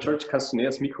 Also, George, kannst du näher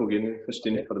ins Mikro gehen? Ich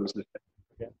verstehe nicht gerade ein bisschen.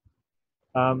 okay.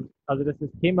 Also das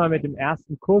ist das Thema mit dem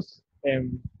ersten Kuss,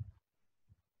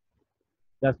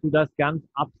 dass du das ganz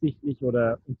absichtlich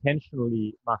oder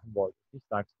intentionally machen wolltest. Ich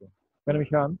sagst du. Könnt ihr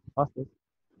mich hören? Passt das?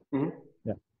 Mhm.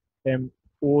 Ja.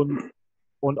 Und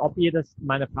ob ihr das,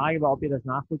 meine Frage war, ob ihr das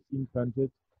nachvollziehen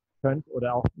könnt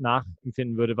oder auch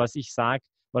nachempfinden würde, was ich sage,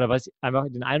 oder was ich einfach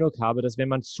den Eindruck habe, dass wenn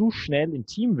man zu schnell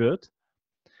intim wird,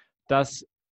 dass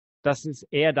es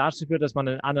eher dazu führt, dass man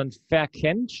den anderen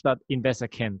verkennt, statt ihn besser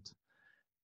kennt.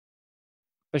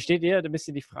 Versteht ihr ein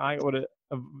bisschen die Frage? Oder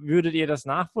würdet ihr das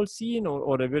nachvollziehen?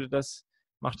 Oder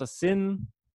macht das Sinn?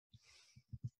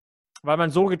 Weil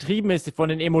man so getrieben ist von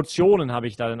den Emotionen, habe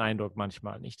ich da den Eindruck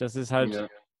manchmal nicht. Das ist halt. Ja.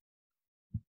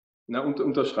 Na,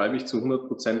 unterschreibe ich zu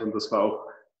 100%, und das war auch,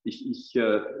 das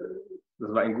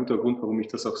war ein guter Grund, warum ich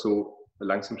das auch so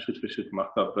langsam Schritt für Schritt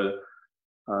gemacht habe,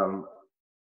 weil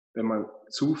wenn man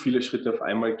zu viele Schritte auf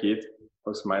einmal geht,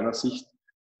 aus meiner Sicht,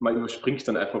 man überspringt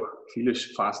dann einfach viele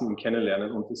Phasen im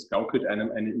Kennenlernen, und es gaukelt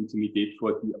einem eine Intimität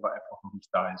vor, die aber einfach noch nicht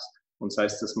da ist. Und sei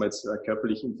es, dass man jetzt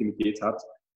körperliche Intimität hat,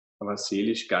 aber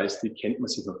seelisch, geistig kennt man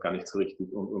sich noch gar nicht so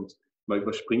richtig, und man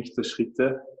überspringt da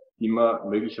Schritte, die man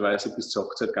möglicherweise bis zur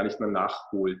Hochzeit gar nicht mehr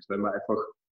nachholt, weil man einfach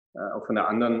auf einer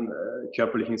anderen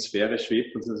körperlichen Sphäre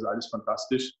schwebt, und das ist alles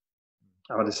fantastisch.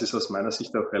 Aber das ist aus meiner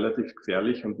Sicht auch relativ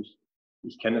gefährlich, und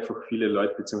ich kenne einfach viele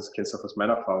Leute, beziehungsweise kenne es auch aus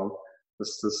meiner Erfahrung,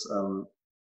 dass das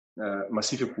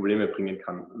massive Probleme bringen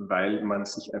kann, weil man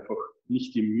sich einfach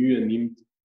nicht die Mühe nimmt,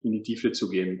 in die Tiefe zu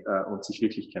gehen und sich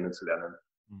wirklich kennenzulernen,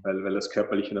 weil das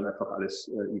Körperliche dann einfach alles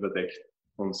überdeckt.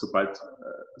 Und sobald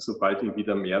irgendwie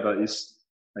wieder mehr da ist,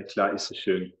 klar ist es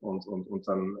schön, und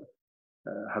dann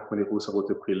hat man die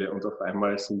rosarote Brille, und auf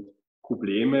einmal sind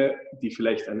Probleme, die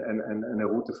vielleicht eine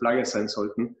rote Flagge sein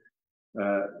sollten,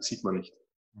 sieht man nicht.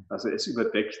 Also es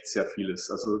überdeckt sehr vieles.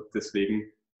 Also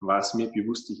deswegen war es mir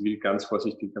bewusst, ich will ganz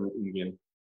vorsichtig damit umgehen.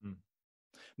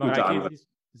 Mareike,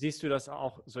 siehst du das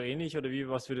auch so ähnlich, oder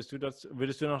was würdest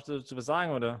du noch dazu was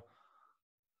sagen, oder?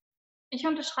 Ich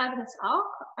unterschreibe das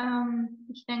auch.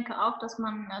 Ich denke auch, dass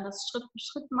man das Schritt für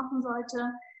Schritt machen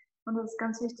sollte, und dass es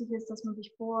ganz wichtig ist, dass man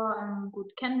sich vorher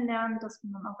gut kennenlernt, dass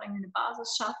man dann auch irgendwie eine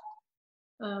Basis schafft,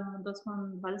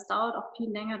 weil es dauert auch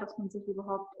viel länger, dass man sich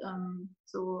überhaupt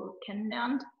so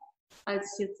kennenlernt,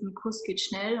 als jetzt ein Kuss geht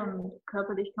schnell, und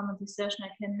körperlich kann man sich sehr schnell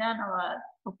kennenlernen, aber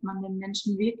ob man den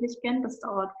Menschen wirklich kennt, das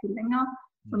dauert viel länger,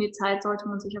 und die Zeit sollte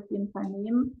man sich auf jeden Fall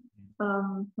nehmen,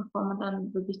 bevor man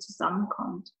dann wirklich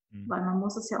zusammenkommt, weil man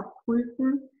muss es ja auch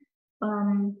prüfen,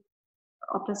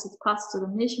 ob das jetzt passt oder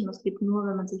nicht, und das geht nur,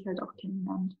 wenn man sich halt auch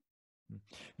kennenlernt.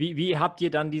 Wie habt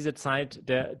ihr dann diese Zeit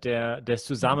des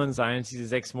Zusammenseins, diese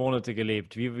 6 Monate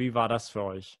gelebt? Wie war das für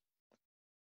euch?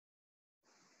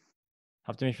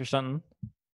 Habt ihr mich verstanden?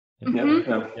 Ja.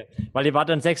 Ja. Weil ihr wart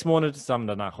dann 6 Monate zusammen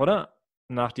danach, oder?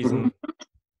 Nach diesem.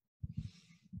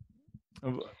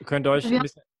 Könnt ihr euch ein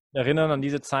bisschen erinnern an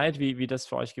diese Zeit, wie das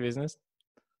für euch gewesen ist?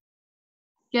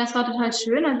 Ja, es war total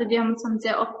schön. Also wir haben uns dann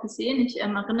sehr oft gesehen. Ich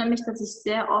erinnere mich, dass ich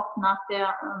sehr oft nach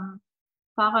der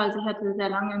Fahre, also ich hatte sehr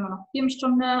lange immer noch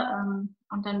Firmenstunde,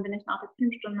 und dann bin ich nach der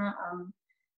Firmenstunde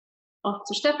oft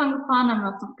zu Stefan gefahren, haben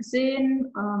wir uns noch gesehen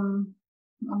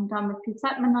und damit viel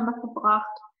Zeit miteinander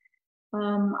verbracht.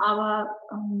 Aber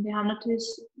wir haben natürlich,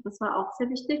 das war auch sehr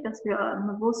wichtig, dass wir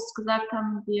bewusst gesagt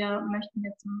haben, wir möchten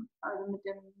jetzt also mit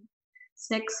dem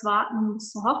Sex warten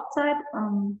bis zur Hochzeit.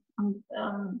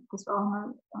 Das war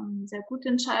auch eine sehr gute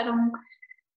Entscheidung.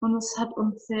 Und es hat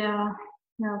uns sehr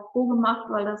froh gemacht,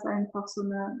 weil das einfach so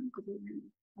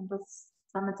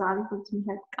damit sage ich, dass ich mich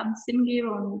halt ganz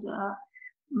hingebe und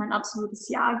mein absolutes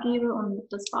Ja gebe. Und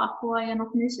das war vorher ja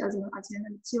noch nicht. Also als wir in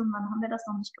der Beziehung waren, haben wir das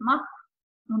noch nicht gemacht.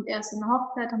 Und erst in der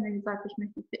Hochzeit haben wir gesagt, ich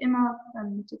möchte für immer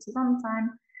mit dir zusammen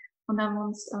sein. Und dann haben wir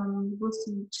uns bewusst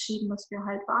entschieden, dass wir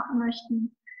halt warten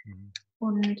möchten.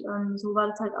 Und so war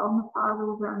das halt auch eine Phase,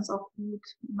 wo wir uns auch gut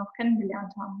noch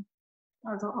kennengelernt haben.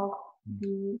 Also auch,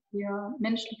 wie wir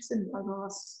menschlich sind, also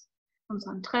was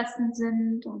unsere Interessen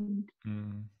sind und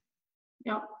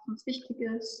ja, was uns wichtig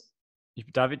ist.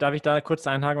 Darf ich da kurz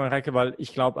einhaken, Mareike, weil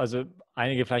ich glaube, also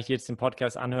einige vielleicht jetzt den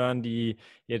Podcast anhören, die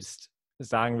jetzt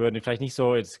sagen würden, die vielleicht nicht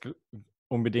so jetzt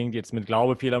unbedingt jetzt mit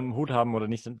Glaube viel am Hut haben oder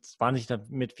nicht wahnsinnig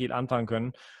damit viel anfangen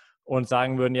können und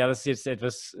sagen würden, ja, das ist jetzt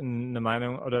etwas eine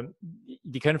Meinung oder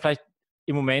die können vielleicht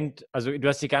im Moment, also du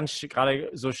hast hier ganz gerade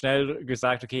so schnell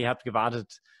gesagt, okay, ihr habt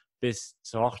gewartet bis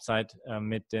zur Hochzeit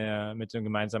mit dem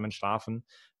gemeinsamen Schlafen,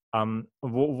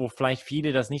 wo vielleicht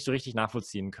viele das nicht so richtig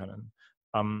nachvollziehen können.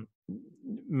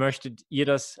 Möchtet ihr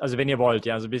das, also wenn ihr wollt,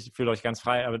 ja, also fühlt euch ganz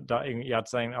frei, aber da irgendwie ja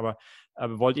zu sagen, aber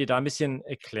wollt ihr da ein bisschen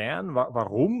erklären,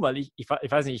 warum? Weil ich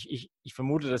weiß nicht, ich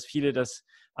vermute, dass viele das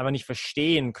einfach nicht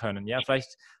verstehen können, ja,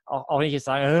 vielleicht auch nicht jetzt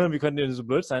sagen, wie könnt ihr denn so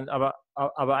blöd sein, aber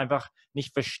einfach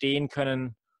nicht verstehen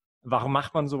können, warum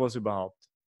macht man sowas überhaupt?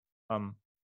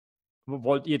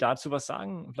 Wollt ihr dazu was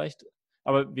sagen? Vielleicht,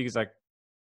 aber wie gesagt,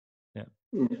 ja,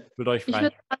 fühlt euch Ich frei.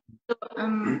 würde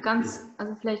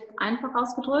also vielleicht einfach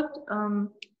ausgedrückt,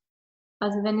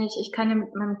 also wenn ich kann ja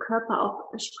mit meinem Körper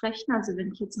auch sprechen, also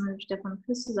wenn ich jetzt mit Stefan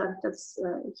küsse, sage ich, dass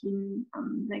ich ihn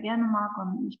sehr gerne mag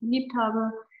und mich geliebt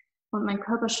habe. Und mein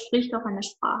Körper spricht auch eine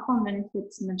Sprache. Und wenn ich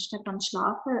jetzt mit Stefan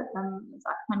schlafe, dann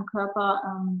sagt mein Körper,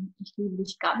 ich liebe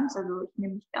dich ganz, also ich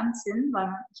nehme dich ganz hin,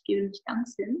 weil ich gebe mich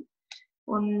ganz hin.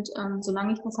 Und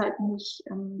solange ich das halt nicht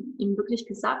ihm wirklich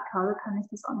gesagt habe, kann ich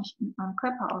das auch nicht mit meinem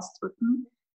Körper ausdrücken.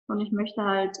 Und ich möchte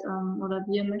halt, oder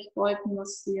wir wollten,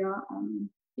 dass wir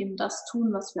eben das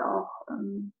tun, was wir auch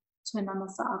zueinander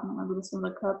sagen. Also dass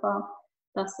unser Körper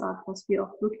das sagt, was wir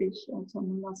auch wirklich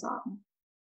zueinander sagen.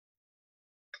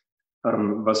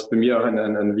 Was bei mir auch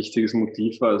ein wichtiges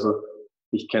Motiv war, also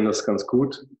ich kenne das ganz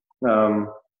gut,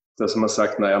 dass man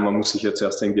sagt, naja, man muss sich jetzt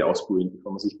erst irgendwie ausprobieren,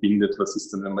 bevor man sich bindet. Was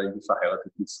ist denn, wenn man irgendwie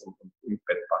verheiratet ist und im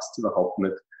Bett passt überhaupt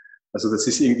nicht? Also das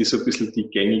ist irgendwie so ein bisschen die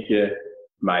gängige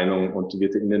Meinung und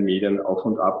wird in den Medien auf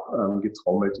und ab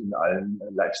getrommelt, in allen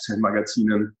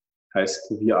Lifestyle-Magazinen heißt,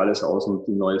 probier alles aus und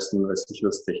die neuesten, weiß ich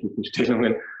was,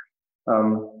 Technikenstellungen.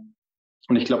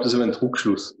 Und ich glaube, das ist aber ein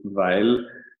Trugschluss, weil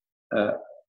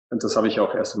und das habe ich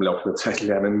auch erst im Laufe der Zeit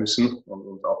lernen müssen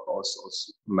und auch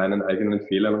aus meinen eigenen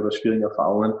Fehlern oder schwierigen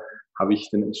Erfahrungen habe ich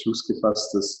den Entschluss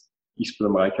gefasst, dass ich es bei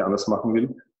der Mareike anders machen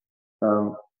will,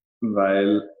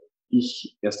 weil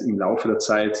ich erst im Laufe der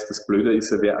Zeit, das Blöde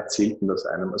ist ja, wer erzählt denn das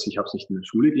einem? Also ich habe es nicht in der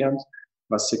Schule gelernt,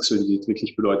 was Sexualität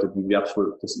wirklich bedeutet, wie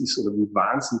wertvoll das ist oder wie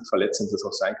wahnsinnig verletzend das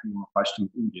auch sein kann, wenn man falsch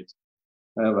damit umgeht,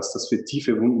 was das für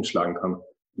tiefe Wunden schlagen kann.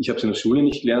 Ich habe es in der Schule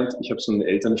nicht gelernt, ich habe es von den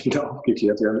Eltern nicht wieder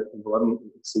aufgeklärt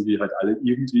worden, so wie halt alle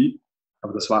irgendwie,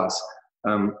 aber das war's.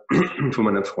 Von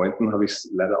meinen Freunden habe ich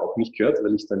es leider auch nicht gehört,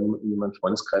 weil ich dann niemanden in meinem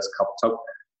Freundeskreis gehabt habe,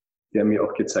 der mir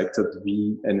auch gezeigt hat,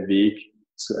 wie ein Weg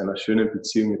zu einer schönen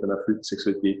Beziehung mit einer erfüllten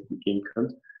Sexualität gehen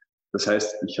könnte. Das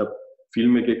heißt, ich habe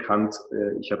Filme gekannt,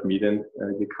 ich habe Medien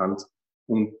gekannt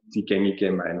und die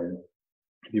gängige Meinung,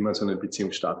 wie man so eine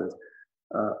Beziehung startet.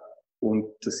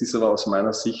 Und das ist aber aus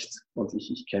meiner Sicht, und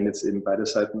ich kenne jetzt eben beide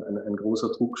Seiten, ein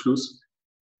großer Trugschluss,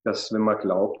 dass wenn man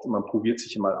glaubt, man probiert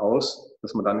sich mal aus,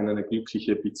 dass man dann in eine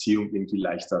glückliche Beziehung irgendwie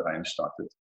leichter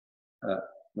reinstartet.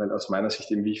 Weil aus meiner Sicht,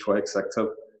 eben wie ich vorher gesagt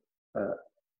habe,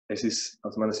 es ist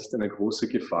aus meiner Sicht eine große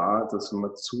Gefahr, dass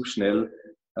man zu schnell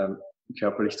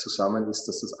körperlich zusammen ist,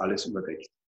 dass das alles überdeckt.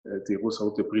 Die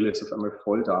rosarote Brille ist auf einmal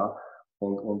voll da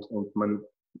und man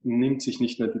nimmt sich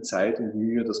nicht mehr die Zeit und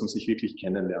Mühe, dass man sich wirklich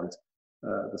kennenlernt,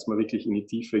 dass man wirklich in die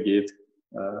Tiefe geht.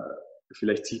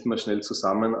 Vielleicht zieht man schnell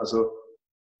zusammen. Also,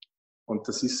 und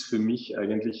das ist für mich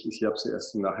eigentlich, ich habe es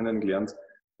erst im Nachhinein gelernt,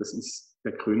 das ist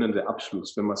der krönende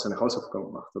Abschluss, wenn man seine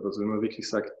Hausaufgaben macht. Also wenn man wirklich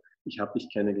sagt, ich habe dich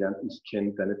kennengelernt, ich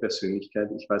kenne deine Persönlichkeit,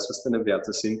 ich weiß, was deine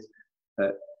Werte sind.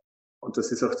 Und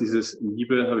das ist auch dieses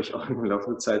Liebe, habe ich auch im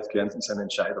Laufe der Zeit gelernt, ist eine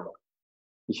Entscheidung.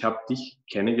 Ich habe dich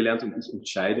kennengelernt und ich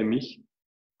entscheide mich.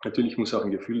 Natürlich muss auch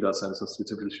ein Gefühl da sein, sonst wird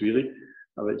es ein bisschen schwierig,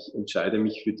 aber ich entscheide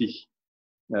mich für dich.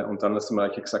 Und dann, was die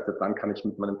Mareike gesagt hat, dann kann ich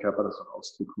mit meinem Körper das auch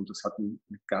ausdrücken. Und das hat einen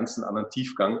ganz anderen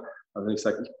Tiefgang. Also wenn ich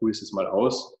sage, ich probiere es mal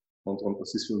aus und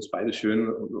das ist für uns beide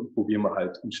schön und probieren wir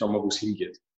halt und schauen mal, wo es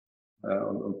hingeht.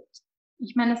 Und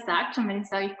Ich meine, es sagt schon, wenn ich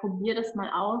sage, ich probiere das mal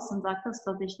aus, dann sagt das,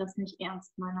 dass ich das nicht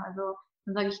ernst meine. Also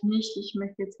dann sage ich nicht, ich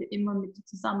möchte jetzt für immer mit dir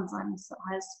zusammen sein. Das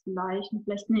heißt vielleicht und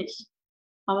vielleicht nicht.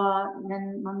 Aber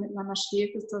wenn man miteinander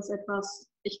schläft, ist das etwas,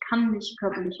 ich kann nicht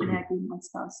körperlich mehr geben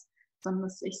als das. Sondern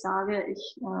dass ich sage,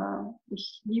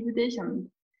 ich liebe dich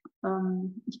und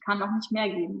ich kann auch nicht mehr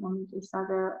geben. Und ich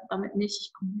sage damit nicht,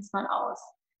 ich probiere es mal aus.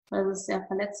 Weil es ist sehr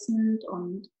verletzend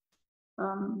und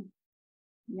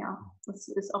ja, das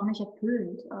ist auch nicht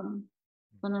erfüllend,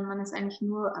 sondern man ist eigentlich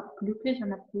nur glücklich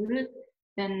und erfüllt,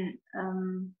 wenn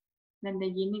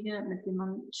derjenige, mit dem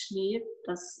man schläft,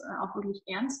 das auch wirklich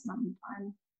ernst nimmt mit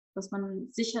einem. dass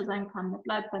man sicher sein kann, er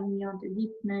bleibt bei mir und er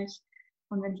liebt mich.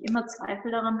 Und wenn ich immer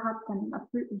Zweifel daran habe, dann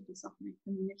erfüllt mich das auch nicht.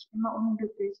 Dann bin ich immer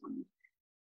unglücklich und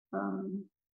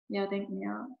denke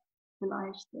mir,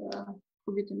 vielleicht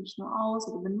probiert er mich nur aus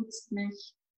oder benutzt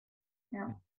mich.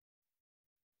 Ja.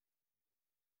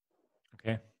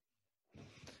 Okay.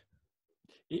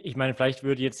 Ich meine, vielleicht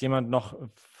würde jetzt jemand noch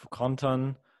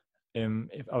kontern,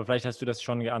 aber vielleicht hast du das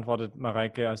schon geantwortet,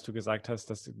 Mareike, als du gesagt hast,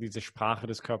 dass diese Sprache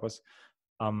des Körpers,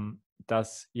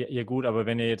 dass ihr gut, aber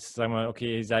wenn ihr jetzt, sagen wir mal,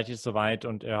 okay, ihr seid jetzt soweit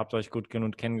und ihr habt euch gut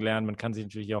genug kennengelernt, man kann sich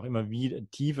natürlich auch immer wieder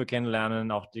tiefer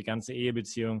kennenlernen, auch die ganze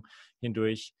Ehebeziehung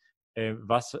hindurch.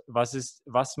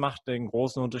 Was macht den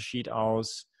großen Unterschied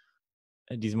aus,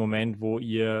 diesem Moment, wo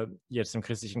ihr jetzt im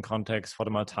christlichen Kontext vor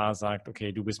dem Altar sagt,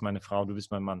 okay, du bist meine Frau, du bist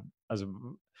mein Mann? Also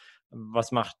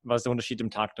was ist der Unterschied im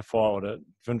Tag davor oder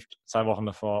 2 Wochen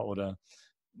davor oder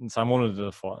 2 Monate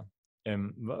davor?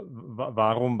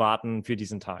 Warum warten für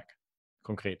diesen Tag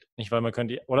konkret? Nicht, weil man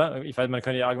könnte, oder? Ich weiß, man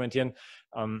könnte ja argumentieren,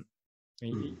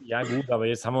 ja gut, aber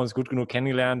jetzt haben wir uns gut genug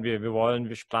kennengelernt, wir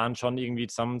planen schon irgendwie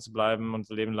zusammen zu bleiben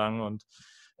unser Leben lang und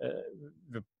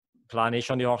wir planen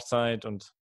schon die Hochzeit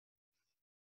und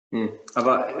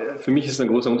Aber für mich ist ein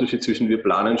großer Unterschied zwischen wir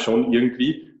planen schon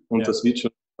irgendwie und das wird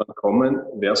schon kommen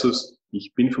versus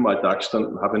ich bin vom Altar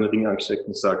gestanden, habe einen Ring angesteckt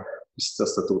und sage, bis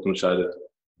das der Tod entscheidet.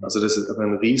 Also das ist aber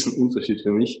ein Riesenunterschied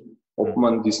für mich, ob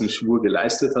man diesen Schwur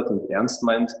geleistet hat und ernst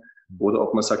meint oder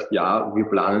ob man sagt, ja, wir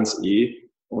planen es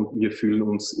und wir fühlen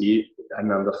uns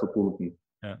einander verbunden.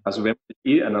 Ja. Also wenn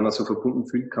man einander so verbunden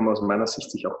fühlt, kann man aus meiner Sicht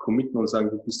sich auch committen und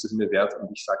sagen, du bist es mir wert und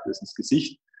ich sage das ins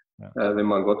Gesicht. Ja. Wenn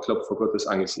man an Gott glaubt, vor Gottes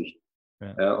Angesicht.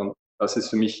 Ja. Und das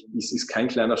ist für mich, ist kein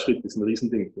kleiner Schritt, das ist ein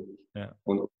Riesending für mich. Ja.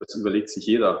 Und das überlegt sich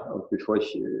jeder. Und bevor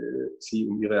ich sie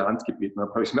um ihre Hand gebeten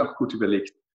habe, habe ich mir auch gut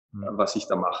überlegt, was ich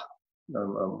da mache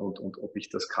und ob ich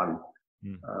das kann.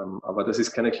 Aber das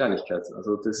ist keine Kleinigkeit.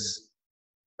 Also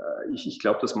ich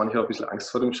glaube, dass manche auch ein bisschen Angst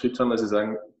vor dem Schritt haben, weil sie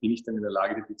sagen, bin ich denn in der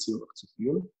Lage, die Beziehung auch zu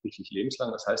führen? Wirklich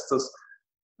lebenslang, was heißt das?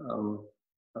 Also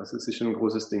es ist schon ein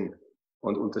großes Ding.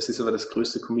 Und das ist aber das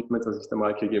größte Commitment, das ich der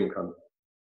Mareike geben kann.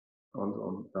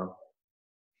 Ja.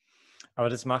 Aber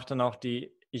das macht dann auch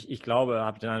ich glaube,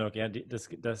 habe den Eindruck, ja,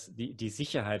 die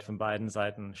Sicherheit von beiden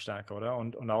Seiten stärker, oder?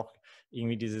 Und auch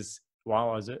irgendwie dieses,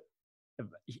 wow, also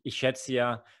ich schätze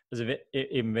ja, also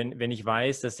eben, wenn ich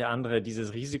weiß, dass der andere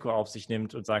dieses Risiko auf sich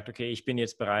nimmt und sagt, okay, ich bin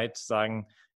jetzt bereit zu sagen,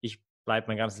 ich bleibe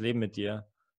mein ganzes Leben mit dir,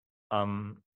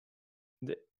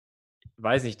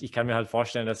 weiß nicht, ich kann mir halt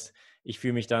vorstellen, dass ich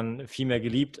fühle mich dann viel mehr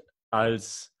geliebt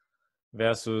als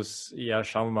versus, ja,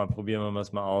 schauen wir mal, probieren wir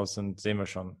das mal aus und sehen wir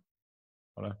schon,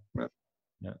 oder? Ja.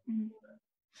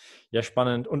 Ja,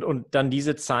 spannend. Und dann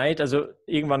diese Zeit, also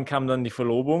irgendwann kam dann die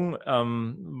Verlobung.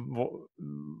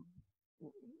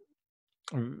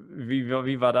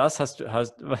 Wie war das? Also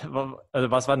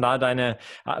was war da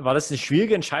war das eine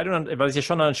schwierige Entscheidung? Weil es ja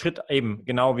schon ein Schritt eben,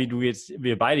 genau wie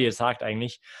wir beide jetzt sagt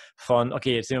eigentlich, von,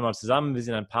 okay, jetzt sind wir mal zusammen, wir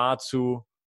sind ein Paar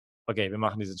okay, wir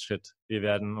machen diesen Schritt. Wir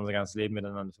werden unser ganzes Leben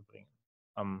miteinander verbringen.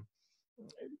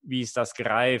 Wie ist das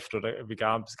gereift oder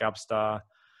gab es da,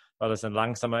 war das eine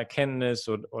langsame Erkenntnis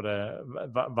oder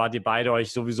wart ihr beide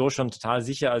euch sowieso schon total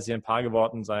sicher, als ihr ein Paar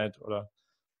geworden seid? Oder?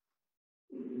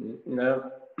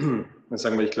 Ja,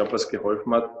 sagen wir, ich glaube, was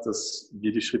geholfen hat, dass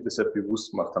wir die Schritte sehr bewusst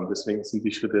gemacht haben. Deswegen sind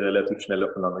die Schritte relativ schnell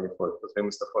aufeinander gefolgt. Also wir haben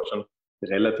uns davor schon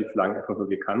relativ lang einfach nur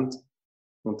gekannt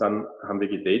und dann haben wir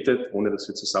gedatet, ohne dass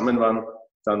wir zusammen waren.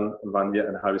 Dann waren wir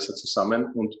ein halbes Jahr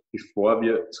zusammen und bevor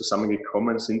wir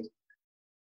zusammengekommen sind,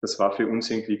 das war für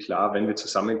uns irgendwie klar, wenn wir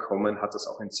zusammenkommen, hat das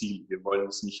auch ein Ziel. Wir wollen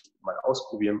es nicht mal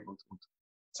ausprobieren und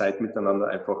Zeit miteinander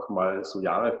einfach mal so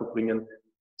Jahre verbringen,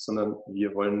 sondern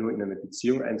wir wollen nur in eine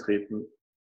Beziehung eintreten,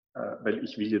 weil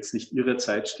ich will jetzt nicht ihre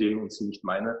Zeit stehlen und sie nicht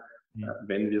meine,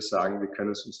 wenn wir sagen, wir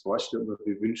können es uns vorstellen oder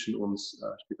wir wünschen uns,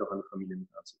 später auch eine Familie mit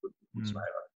anzugründen und zu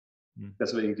heiraten.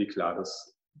 Das war irgendwie klar,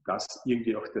 dass das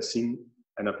irgendwie auch der Sinn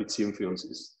einer Beziehung für uns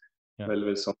ist. Ja.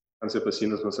 Weil sonst kann es ja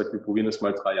passieren, dass man sagt, wir probieren das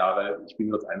mal 3 Jahre, ich bin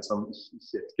gerade einsam, ich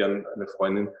hätte gern eine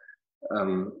Freundin,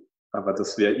 aber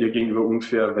das wäre ihr gegenüber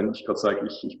unfair, wenn ich gerade sage,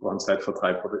 ich brauche einen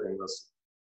Zeitvertreib oder irgendwas.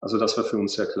 Also das war für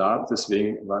uns sehr klar,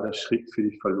 deswegen war der Schritt für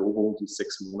die Verlobung, die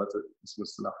 6 Monate, bis wir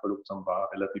uns danach verlobt haben,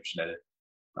 war relativ schnell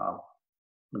da.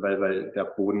 Weil der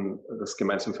Boden, das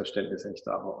gemeinsame Verständnis eigentlich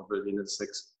da war und weil wir in den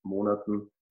 6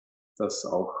 Monaten das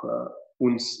auch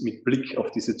uns mit Blick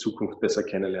auf diese Zukunft besser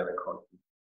kennenlernen konnten.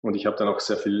 Und ich habe dann auch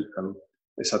sehr viel,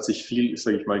 es hat sich viel,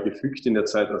 sage ich mal, gefügt in der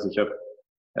Zeit. Also ich habe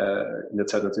in der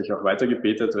Zeit natürlich auch weiter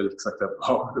gebetet, weil ich gesagt habe,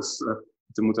 wow,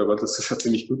 die Mutter Gottes, das hat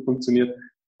ziemlich gut funktioniert.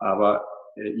 Aber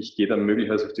ich gehe dann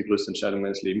möglicherweise auf die größte Entscheidung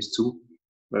meines Lebens zu,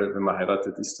 weil wenn man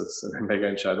heiratet, ist das eine mega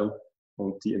Entscheidung.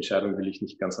 Und die Entscheidung will ich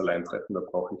nicht ganz allein treffen. Da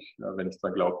brauche ich, wenn ich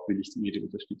daran glaube, will ich jede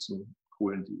Unterstützung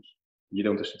holen, jede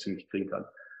Unterstützung, die ich kriegen kann.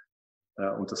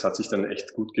 Und das hat sich dann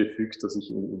echt gut gefügt, dass ich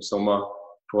im Sommer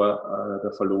vor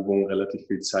der Verlobung relativ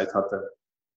viel Zeit hatte,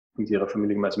 mit ihrer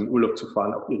Familie gemeinsam in Urlaub zu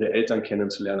fahren, auch ihre Eltern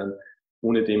kennenzulernen.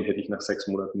 Ohne dem hätte ich nach 6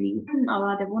 Monaten nie.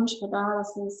 Aber der Wunsch war da,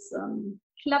 dass es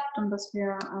klappt und dass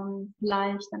wir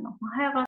vielleicht dann auch mal heiraten.